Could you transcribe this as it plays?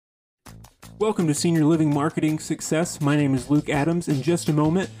Welcome to Senior Living Marketing Success. My name is Luke Adams. In just a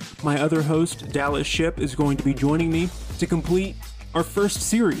moment, my other host, Dallas Shipp, is going to be joining me to complete our first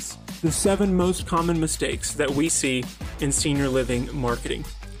series, the 7 most common mistakes that we see in senior living marketing.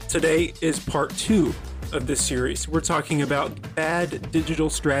 Today is part 2 of this series. We're talking about bad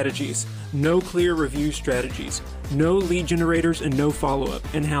digital strategies, no clear review strategies, no lead generators, and no follow-up,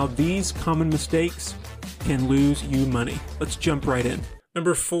 and how these common mistakes can lose you money. Let's jump right in.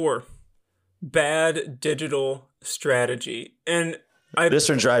 Number 4. Bad digital strategy. And this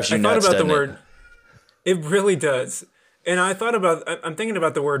one drives you nuts, thought about the word. It really does. And I'm thinking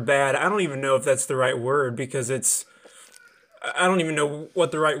about the word bad. I don't even know if that's the right word because I don't even know what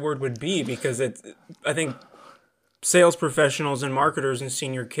the right word would be because I think sales professionals and marketers in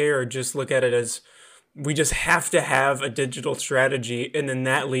senior care just look at it as we just have to have a digital strategy. And then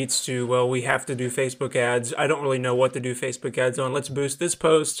that leads to, well, we have to do Facebook ads. I don't really know what to do Facebook ads on. Let's boost this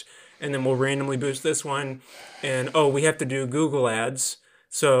post. And then we'll randomly boost this one. And, we have to do Google ads.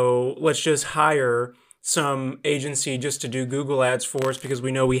 So let's just hire some agency just to do Google ads for us because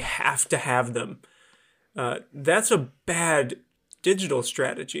we know we have to have them. That's a bad digital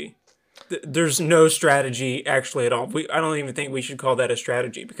strategy. There's no strategy actually at all. I don't even think we should call that a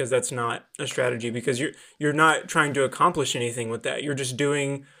strategy because that's not a strategy because you're not trying to accomplish anything with that. You're just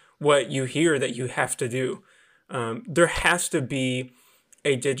doing what you hear that you have to do. There has to be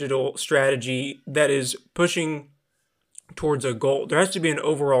a digital strategy that is pushing towards a goal. There has to be an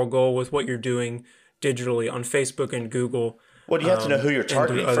overall goal with what you're doing digitally on Facebook and Google. Well, you have to know who you're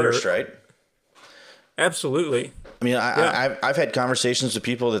targeting first, right? Absolutely. I mean, I've had conversations with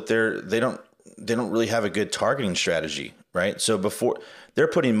people that they don't really have a good targeting strategy, right? So before they're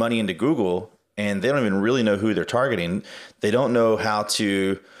putting money into Google and they don't even really know who they're targeting. They don't know how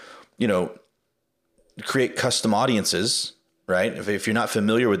to, create custom audiences. Right? If you're not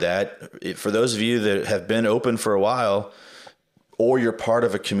familiar with that, for those of you that have been open for a while, or you're part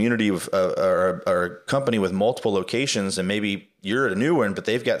of a community or a company with multiple locations, and maybe you're a new one, but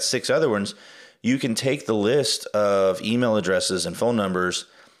they've got 6 other ones, you can take the list of email addresses and phone numbers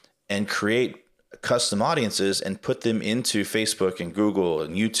and create custom audiences and put them into Facebook and Google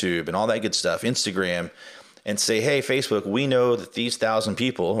and YouTube and all that good stuff, Instagram, and say, hey, Facebook, we know that these 1,000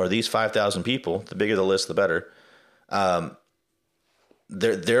 people or these 5,000 people, the bigger the list, the better,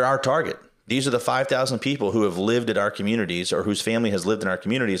 they're our target. These are the 5,000 people who have lived at our communities or whose family has lived in our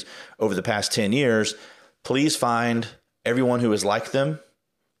communities over the past 10 years. Please find everyone who is like them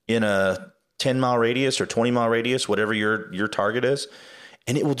in a 10-mile radius or 20-mile radius, whatever your target is,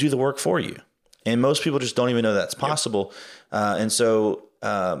 and it will do the work for you. And most people just don't even know that's possible. And so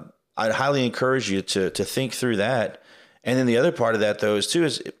I'd highly encourage you to think through that. And then the other part of that, though,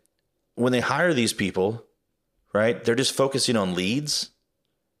 is when they hire these people, right, they're just focusing on leads.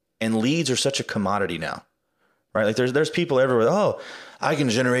 And leads are such a commodity now, right? Like there's people everywhere. Oh, I can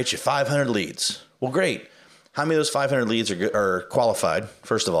generate you 500 leads. Well, great. How many of those 500 leads are qualified,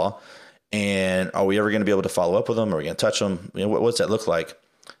 first of all? And are we ever going to be able to follow up with them? Are we going to touch them? What's that look like?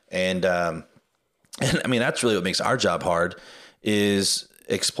 And I mean, that's really what makes our job hard is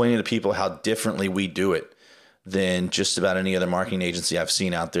explaining to people how differently we do it than just about any other marketing agency I've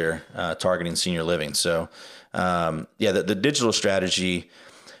seen out there targeting senior living. So, the digital strategy.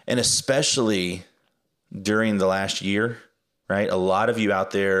 And especially during the last year, right? A lot of you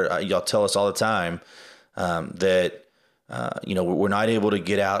out there, y'all tell us all the time that, we're not able to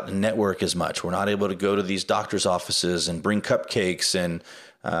get out and network as much. We're not able to go to these doctor's offices and bring cupcakes. And,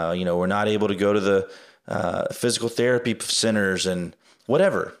 we're not able to go to the physical therapy centers and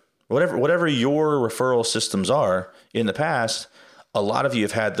whatever your referral systems are in the past. A lot of you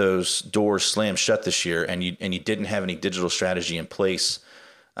have had those doors slammed shut this year and you didn't have any digital strategy in place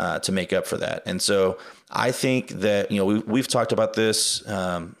to make up for that. And so I think that, we've talked about this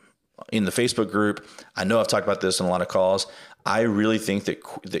in the Facebook group. I know I've talked about this in a lot of calls. I really think that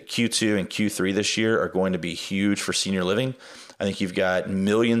Q2 and Q3 this year are going to be huge for senior living. I think you've got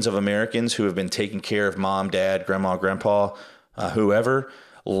millions of Americans who have been taking care of mom, dad, grandma, grandpa, whoever,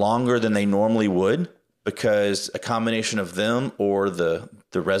 longer than they normally would because a combination of them or the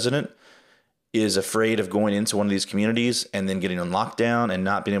resident is afraid of going into one of these communities and then getting on lockdown and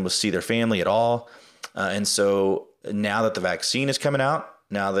not being able to see their family at all. And so now that the vaccine is coming out,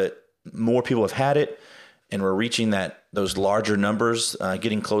 now that more people have had it and we're reaching those larger numbers,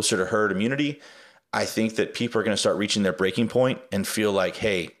 getting closer to herd immunity, I think that people are going to start reaching their breaking point and feel like,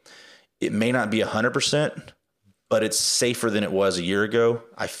 hey, it may not be 100%, but it's safer than it was a year ago.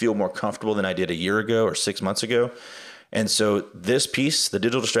 I feel more comfortable than I did a year ago or 6 months ago. And so this piece, the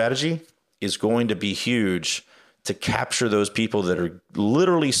digital strategy, is going to be huge to capture those people that are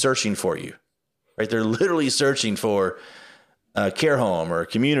literally searching for you. right? They're literally searching for a care home or a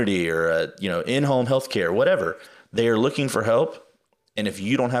community or in-home healthcare, whatever. They are looking for help. And if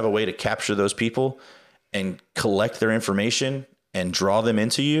you don't have a way to capture those people and collect their information and draw them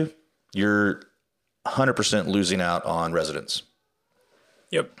into you, you're 100% losing out on residents.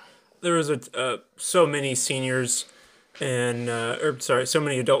 Yep. There was so many seniors and, so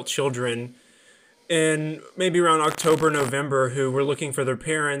many adult children in maybe around October, November, who were looking for their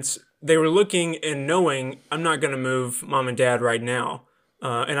parents. They were looking and knowing, I'm not going to move mom and dad right now.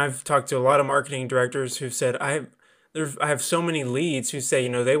 And I've talked to a lot of marketing directors who said, I have so many leads who say,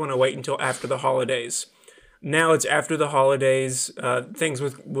 they want to wait until after the holidays. Now it's after the holidays, things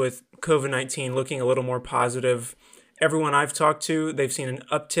with COVID-19 looking a little more positive. Everyone I've talked to, they've seen an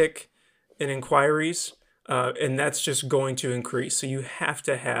uptick in inquiries, and that's just going to increase. So you have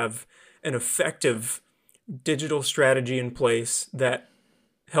to have an effective digital strategy in place that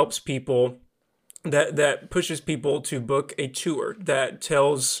helps people, that pushes people to book a tour, that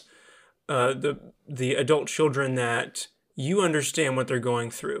tells the adult children that you understand what they're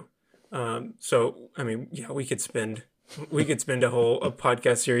going through. We could spend a whole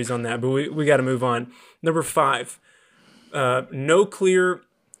podcast series on that, but we got to move on. Number 5, no clear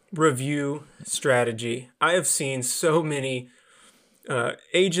review strategy. I have seen so many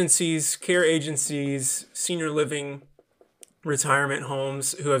agencies, care agencies, senior living, retirement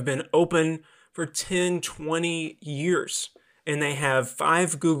homes who have been open for 10, 20 years, and they have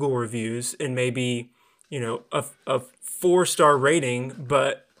 5 Google reviews and maybe, a 4-star rating,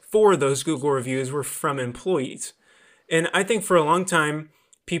 but 4 of those Google reviews were from employees. And I think for a long time,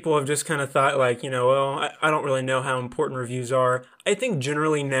 people have just kind of thought like, I don't really know how important reviews are. I think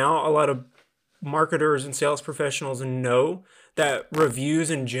generally now a lot of marketers and sales professionals know that reviews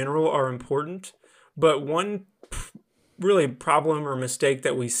in general are important. But one really problem or mistake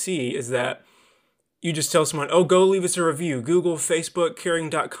that we see is that you just tell someone, go leave us a review. Google, Facebook,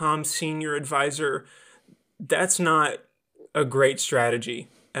 caring.com, senior advisor. That's not a great strategy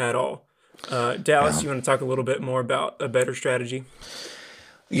at all. Dallas, you want to talk a little bit more about a better strategy?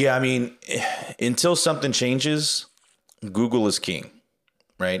 Yeah, until something changes, Google is king,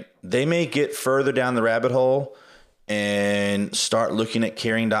 right? They may get further down the rabbit hole and start looking at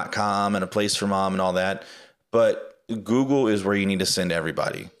caring.com and a place for mom and all that, but Google is where you need to send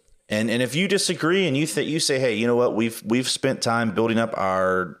everybody. And if you disagree and you say, hey, you know what, we've spent time building up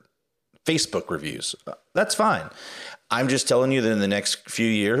our Facebook reviews, that's fine. I'm just telling you that in the next few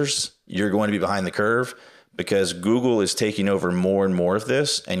years, you're going to be behind the curve because Google is taking over more and more of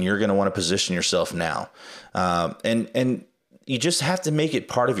this, and you're going to want to position yourself now. And you just have to make it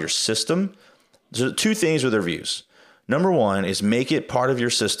part of your system. So 2 things with reviews. Number 1 is make it part of your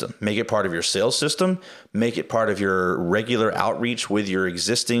system. Make it part of your sales system. Make it part of your regular outreach with your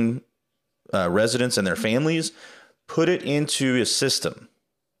existing residents and their families. Put it into a system,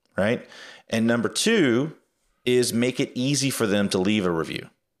 right? And number 2 is make it easy for them to leave a review,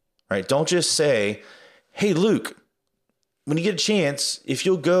 right? Don't just say, hey, Luke, when you get a chance, if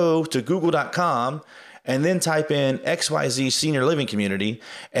you'll go to google.com and then type in XYZ senior living community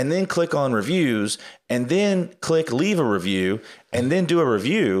and then click on reviews and then click leave a review and then do a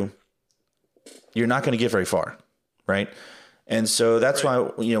review, you're not going to get very far, right? And so that's why,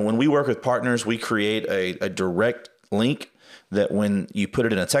 when we work with partners, we create a direct link that when you put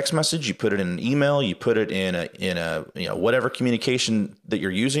it in a text message, you put it in an email, you put it in a whatever communication that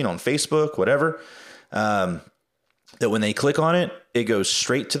you're using on Facebook, whatever, that when they click on it, it goes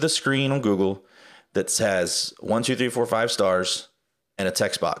straight to the screen on Google that says 1, 2, 3, 4, 5 stars and a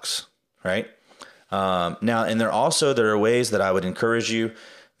text box, right? Now, and there are ways that I would encourage you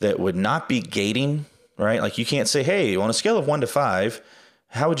that would not be gating, right? Like you can't say, hey, on a scale of 1 to 5,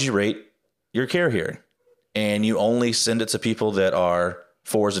 how would you rate your care here? And you only send it to people that are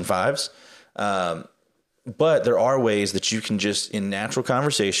 4s and 5s. But there are ways that you can just in natural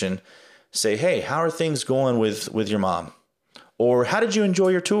conversation say, hey, how are things going with your mom? Or how did you enjoy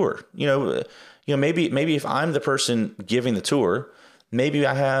your tour? Maybe if I'm the person giving the tour, maybe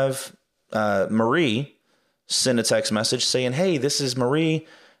I have Marie send a text message saying, hey, this is Marie.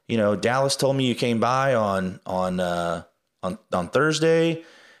 Dallas told me you came by on Thursday.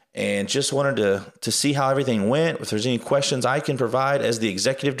 And just wanted to see how everything went. If there's any questions I can provide as the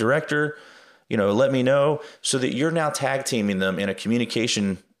executive director, let me know, so that you're now tag teaming them in a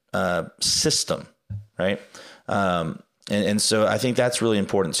communication system, right? And so I think that's really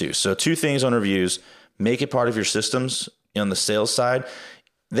important too. So 2 things on reviews: make it part of your systems on the sales side.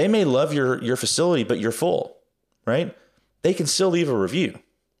 They may love your facility, but you're full, right? They can still leave a review,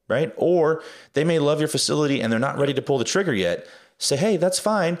 right? Or they may love your facility and they're not ready to pull the trigger yet. say, hey, that's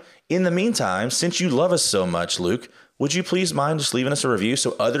fine. In the meantime, since you love us so much, Luke, would you please mind just leaving us a review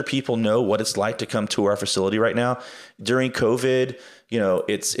so other people know what it's like to come to our facility right now during COVID? You know,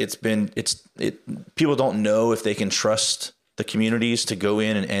 people don't know if they can trust the communities to go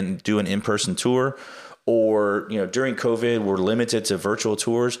in and do an in-person tour, or, you know, during COVID, we're limited to virtual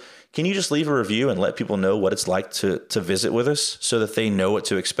tours. Can you just leave a review and let people know what it's like to visit with us so that they know what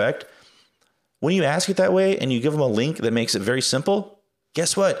to expect? When you ask it that way and you give them a link that makes it very simple,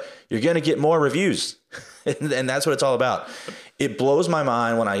 guess what? You're going to get more reviews. And that's what it's all about. It blows my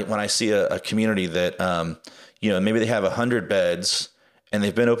mind when I see a community that, you know, maybe they have 100 beds and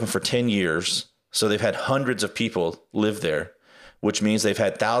they've been open for 10 years. So they've had hundreds of people live there, which means they've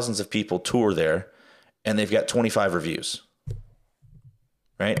had thousands of people tour there, and they've got 25 reviews,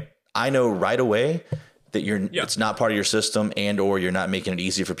 right? I know right away that it's not part of your system, and or you're not making it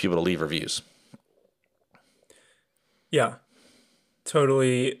easy for people to leave reviews. Yeah,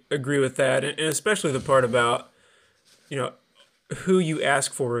 totally agree with that. And especially the part about, you know, who you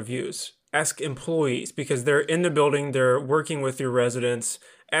ask for reviews. Ask employees, because they're in the building, they're working with your residents.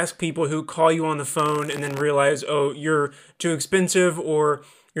 Ask people who call you on the phone and then realize, oh, you're too expensive or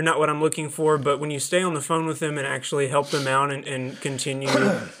you're not what I'm looking for. But when you stay on the phone with them and actually help them out and continue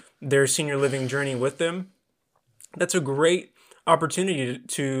their senior living journey with them, that's a great opportunity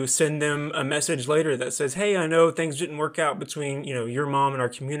to send them a message later that says, hey, I know things didn't work out between, you know, your mom and our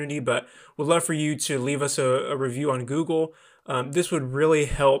community, but we'd love for you to leave us a review on Google. This would really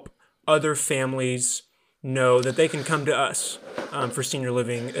help other families know that they can come to us for senior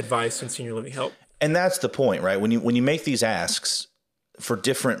living advice and senior living help. And that's the point, right? When you make these asks for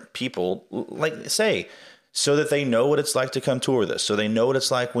different people, like say, so that they know what it's like to come tour this, so they know what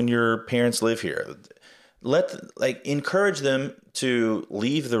it's like when your parents live here. Encourage them to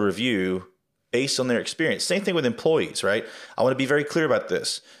leave the review based on their experience. Same thing with employees, right? I want to be very clear about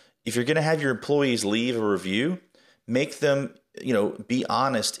this. If you're going to have your employees leave a review, make them, you know, be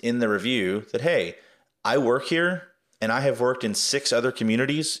honest in the review that, hey, I work here and I have worked in 6 other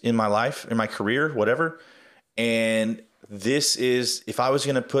communities in my life, in my career, whatever. And this is, if I was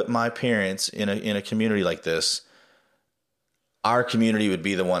going to put my parents in a community like this, our community would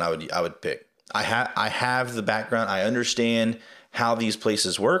be the one I would pick. I have the background. I understand how these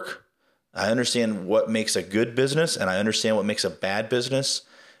places work. I understand what makes a good business, and I understand what makes a bad business.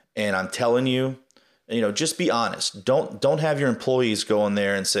 And I'm telling you, you know, just be honest. Don't have your employees go in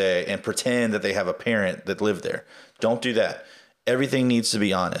there and say and pretend that they have a parent that lived there. Don't do that. Everything needs to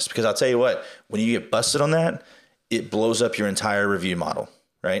be honest, because I'll tell you what, when you get busted on that, it blows up your entire review model,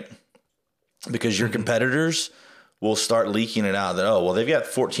 right? Because your competitors will start leaking it out that, oh, well, they've got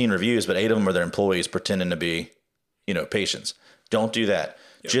 14 reviews, but 8 of them are their employees pretending to be, you know, patients. Don't do that.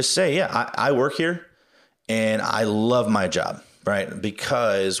 Yep. Just say, yeah, I work here and I love my job, right?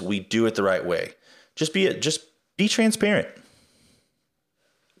 Because we do it the right way. Just be transparent.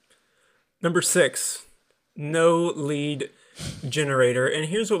 Number 6, no lead generator. And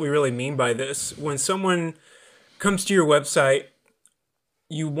here's what we really mean by this. When someone comes to your website,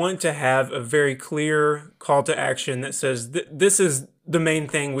 you want to have a very clear call to action that says, this is the main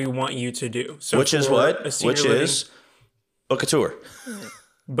thing we want you to do. So which is what? Which is book a tour.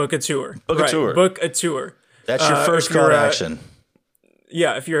 Book a tour. Book a tour. Book a tour. That's your first call to action.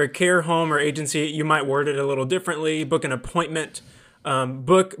 Yeah, if you're a care home or agency, you might word it a little differently. Book an appointment.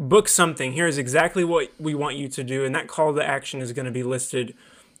 Book something. Here's exactly what we want you to do. And that call to action is going to be listed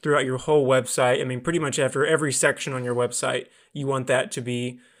throughout your whole website. I mean, pretty much after every section on your website, you want that to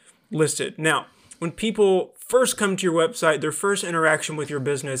be listed. Now, when people first come to your website, their first interaction with your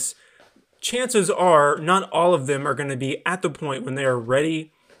business, chances are not all of them are going to be at the point when they are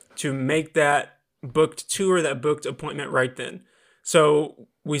ready to make that booked tour, that booked appointment right then. So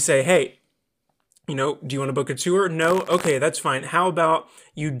we say, hey, you know, do you want to book a tour? No? Okay, that's fine. How about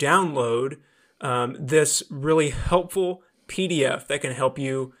you download this really helpful PDF that can help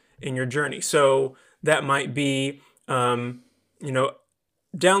you in your journey? So that might be, you know,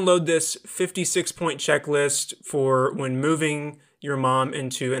 download this 56-point checklist for when moving your mom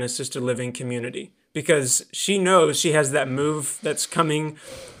into an assisted living community, because she knows she has that move that's coming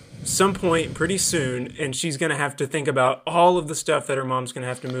some point pretty soon, and she's going to have to think about all of the stuff that her mom's going to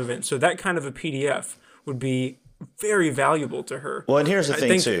have to move in. So that kind of a PDF would be very valuable to her. Well, and here's the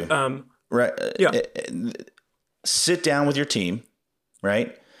thing too. Right. Yeah. Sit down with your team,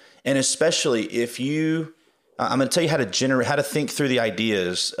 right? And especially if I'm going to tell you how to think through the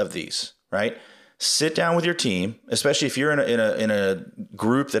ideas of these, right? Sit down with your team, especially if you're in a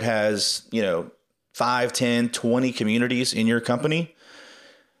group that has, you know, 5, 10, 20 communities in your company.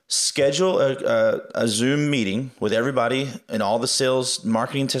 schedule a Zoom meeting with everybody and all the sales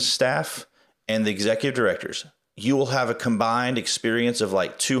marketing staff and the executive directors. You will have a combined experience of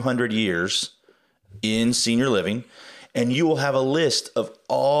like 200 years in senior living, and you will have a list of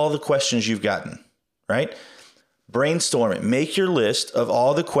all the questions you've gotten, right? Brainstorm it. Make your list of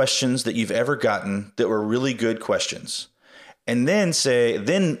all the questions that you've ever gotten that were really good questions. And then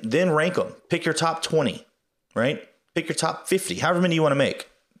then rank them. Pick your top 20, right? Pick your top 50, however many you want to make.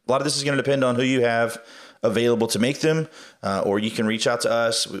 A lot of this is going to depend on who you have available to make them, or you can reach out to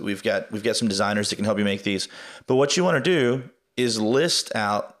us. We've got some designers that can help you make these. But what you want to do is list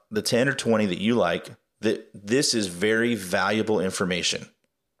out the 10 or 20 that you like, that this is very valuable information,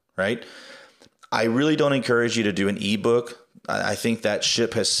 right? I really don't encourage you to do an ebook. I think that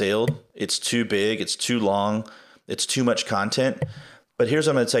ship has sailed. It's too big. It's too long. It's too much content. But here's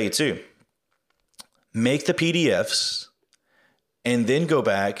what I'm going to tell you too. Make the PDFs and then go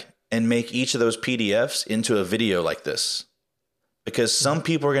back and make each of those PDFs into a video like this. Because some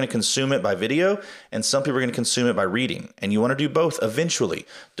people are going to consume it by video and some people are going to consume it by reading. And you want to do both eventually.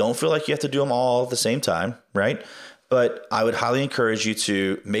 Don't feel like you have to do them all at the same time, right? But I would highly encourage you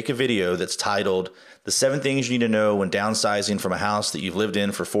to make a video that's titled The 7 Things You Need to Know When Downsizing from a House That You've Lived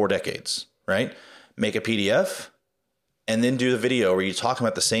In for 4 Decades, right? Make a PDF and then do the video where you talk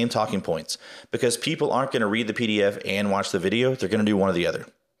about the same talking points, because people aren't going to read the PDF and watch the video. They're going to do one or the other.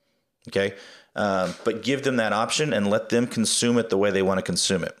 Okay. But give them that option and let them consume it the way they want to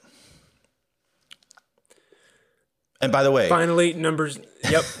consume it. And by the way, finally, numbers.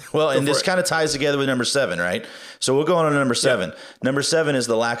 Yep. Well, and this kind of ties together with number 7, right? So we'll go on to number 7. Yep. Number 7 is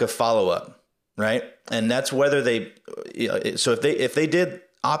the lack of follow-up, right? And that's whether they, so if they did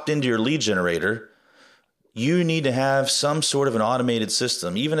opt into your lead generator, you need to have some sort of an automated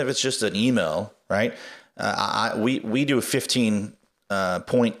system, even if it's just an email, right? We do 15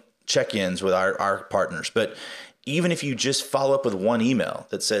 point check-ins with our partners, but even if you just follow up with one email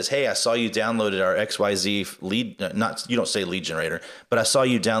that says, hey, I saw you downloaded our XYZ lead, you don't say lead generator, but I saw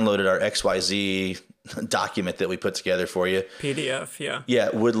you downloaded our XYZ document that we put together for you. PDF, yeah. Yeah,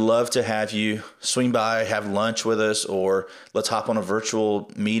 would love to have you swing by, have lunch with us, or let's hop on a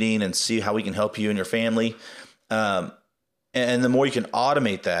virtual meeting and see how we can help you and your family. And the more you can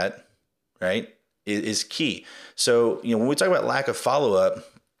automate that, right, is key. So, when we talk about lack of follow-up,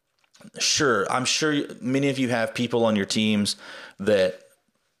 sure, I'm sure many of you have people on your teams that,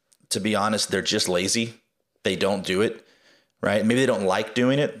 to be honest, they're just lazy. They don't do it, right? Maybe they don't like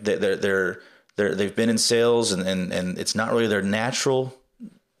doing it. They've been in sales and it's not really their natural,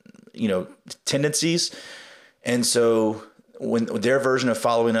 tendencies. And so when their version of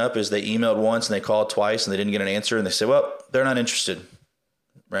following up is they emailed once and they called twice and they didn't get an answer and they say, well, they're not interested,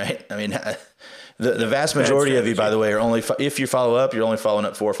 right? I mean, the vast majority of you, by the way, are only, if you follow up, you're only following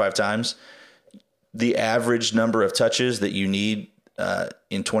up 4 or 5 times. The average number of touches that you need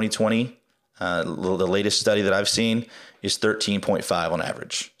in 2020, the latest study that I've seen, is 13.5 on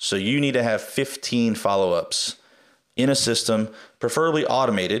average. So you need to have 15 follow-ups in a system, preferably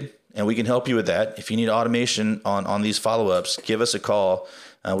automated, and we can help you with that. If you need automation on these follow-ups, give us a call.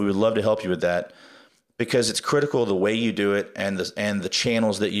 We would love to help you with that, because it's critical the way you do it and the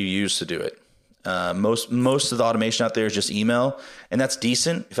channels that you use to do it. Most of the automation out there is just email, and that's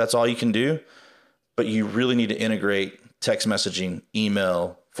decent if that's all you can do, but you really need to integrate text messaging,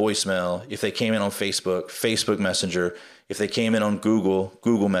 email, voicemail. If they came in on Facebook Messenger. If they came in on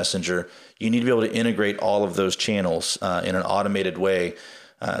Google Messenger, you need to be able to integrate all of those channels in an automated way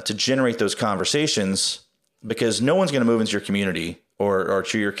to generate those conversations, because no one's going to move into your community or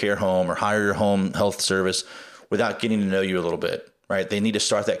to your care home or hire your home health service without getting to know you a little bit. Right? They need to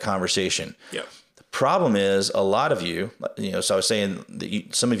start that conversation. Yep. The problem is a lot of you, so I was saying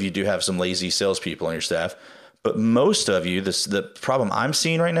that some of you do have some lazy salespeople on your staff, but most of you, the problem I'm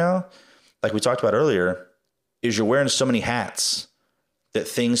seeing right now, like we talked about earlier, is you're wearing so many hats that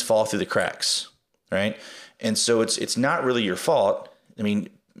things fall through the cracks, right? And so it's not really your fault. I mean,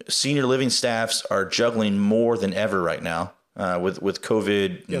 senior living staffs are juggling more than ever right now with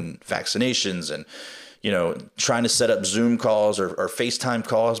COVID and vaccinations and trying to set up Zoom calls or FaceTime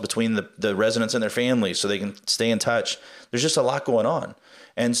calls between the residents and their families so they can stay in touch. There's just a lot going on.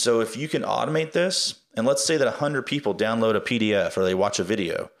 And so if you can automate this, and let's say that 100 people download a PDF or they watch a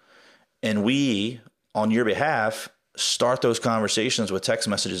video, and we, on your behalf, start those conversations with text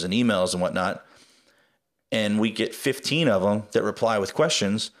messages and emails and whatnot, and we get 15 of them that reply with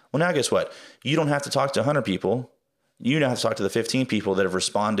questions, well, now guess what? You don't have to talk to 100 people. You now have to talk to the 15 people that have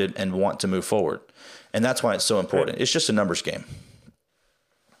responded and want to move forward. And that's why it's so important. Right. It's just a numbers game.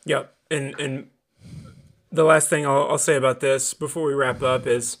 Yep. And the last thing I'll say about this before we wrap up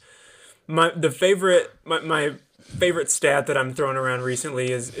is My favorite stat that I'm throwing around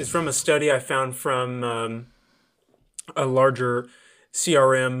recently is from a study I found from a larger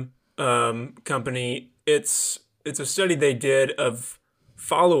CRM company. It's a study they did of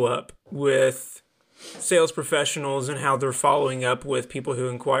follow up with sales professionals and how they're following up with people who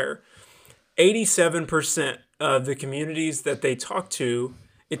inquire. 87% of the communities that they talked to,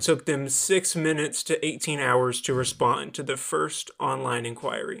 it took them 6 minutes to 18 hours to respond to the first online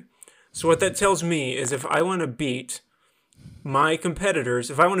inquiry. So what that tells me is if I want to beat my competitors,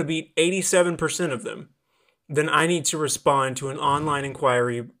 if I want to beat 87% of them, then I need to respond to an online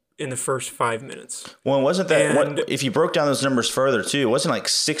inquiry in the first 5 minutes. Well, wasn't that, if you broke down those numbers further too, it wasn't like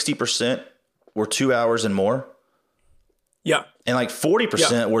 60% were 2 hours and more? Yeah. And like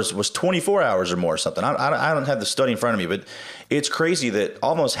 40% was 24 hours or more or something. I don't have the study in front of me, but it's crazy that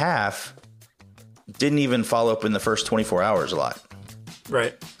almost half didn't even follow up in the first 24 hours a lot.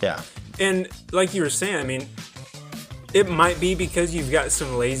 Right. Yeah. And like you were saying, I mean, it might be because you've got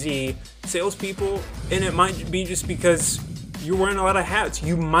some lazy salespeople, and it might be just because you're wearing a lot of hats.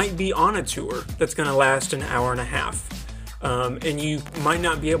 You might be on a tour that's going to last an hour and a half. And you might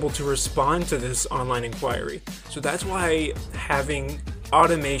not be able to respond to this online inquiry. So that's why having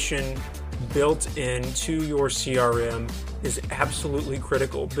automation built into your CRM is absolutely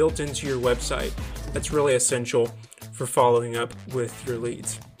critical, built into your website. That's really essential for following up with your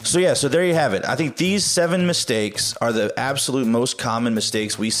leads. So there you have it. I think these 7 mistakes are the absolute most common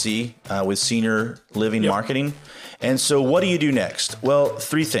mistakes we see with senior living marketing. And so what do you do next? Well,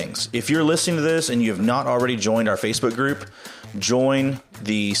 3 things. If you're listening to this and you have not already joined our Facebook group, join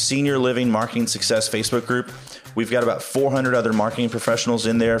the Senior Living Marketing Success Facebook group. We've got about 400 other marketing professionals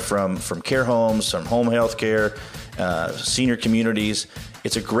in there from care homes, from home health care, senior communities.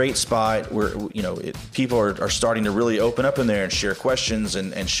 It's a great spot where people are starting to really open up in there and share questions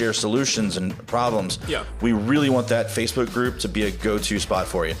and share solutions and problems. Yeah. We really want that Facebook group to be a go-to spot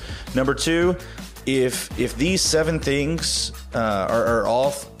for you. Number 2, if these 7 things are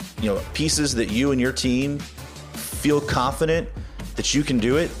all pieces that you and your team feel confident that you can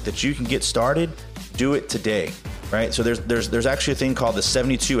do it, that you can get started, do it today, right? So there's actually a thing called the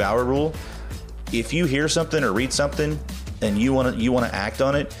 72-hour rule. If you hear something or read something and you want to act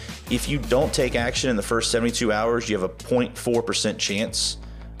on it, if you don't take action in the first 72 hours, you have a 0.4% chance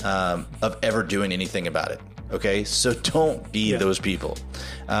of ever doing anything about it. Okay, so don't be those people.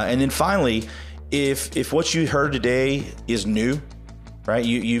 And then finally, if what you heard today is new, right?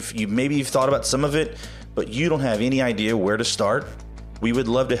 You've thought about some of it, but you don't have any idea where to start. We would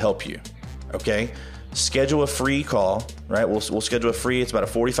love to help you. Okay, schedule a free call. Right, we'll schedule a free. It's about a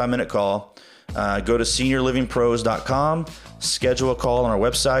 45-minute call. Go to seniorlivingpros.com. Schedule a call on our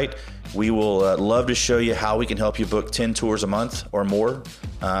website. We will love to show you how we can help you book 10 tours a month or more.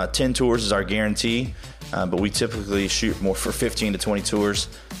 10 tours is our guarantee, but we typically shoot more for 15 to 20 tours,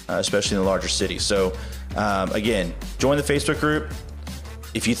 especially in the larger cities. So again, join the Facebook group.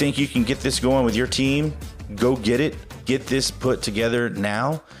 If you think you can get this going with your team, go get it. Get this put together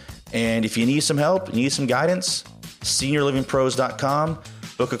now. And if you need some help, you need some guidance, seniorlivingpros.com.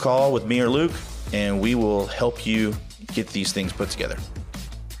 Book a call with me or Luke, and we will help you get these things put together.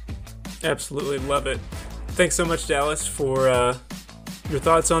 Absolutely love it. Thanks so much, Dallas, for your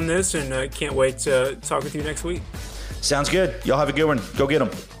thoughts on this, and can't wait to talk with you next week. Sounds good. Y'all have a good one. Go get them.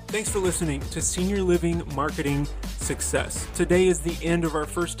 Thanks for listening to Senior Living Marketing Success. Today is the end of our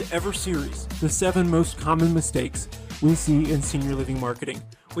first ever series, the 7 most common mistakes we see in senior living marketing.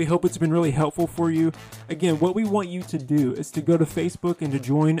 We hope it's been really helpful for you. Again, what we want you to do is to go to Facebook and to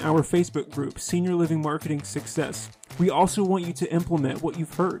join our Facebook group, Senior Living Marketing Success. We also want you to implement what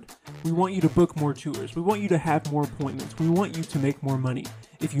you've heard. We want you to book more tours. We want you to have more appointments. We want you to make more money.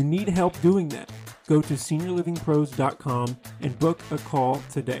 If you need help doing that, go to seniorlivingpros.com and book a call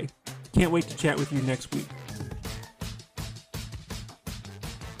today. Can't wait to chat with you next week.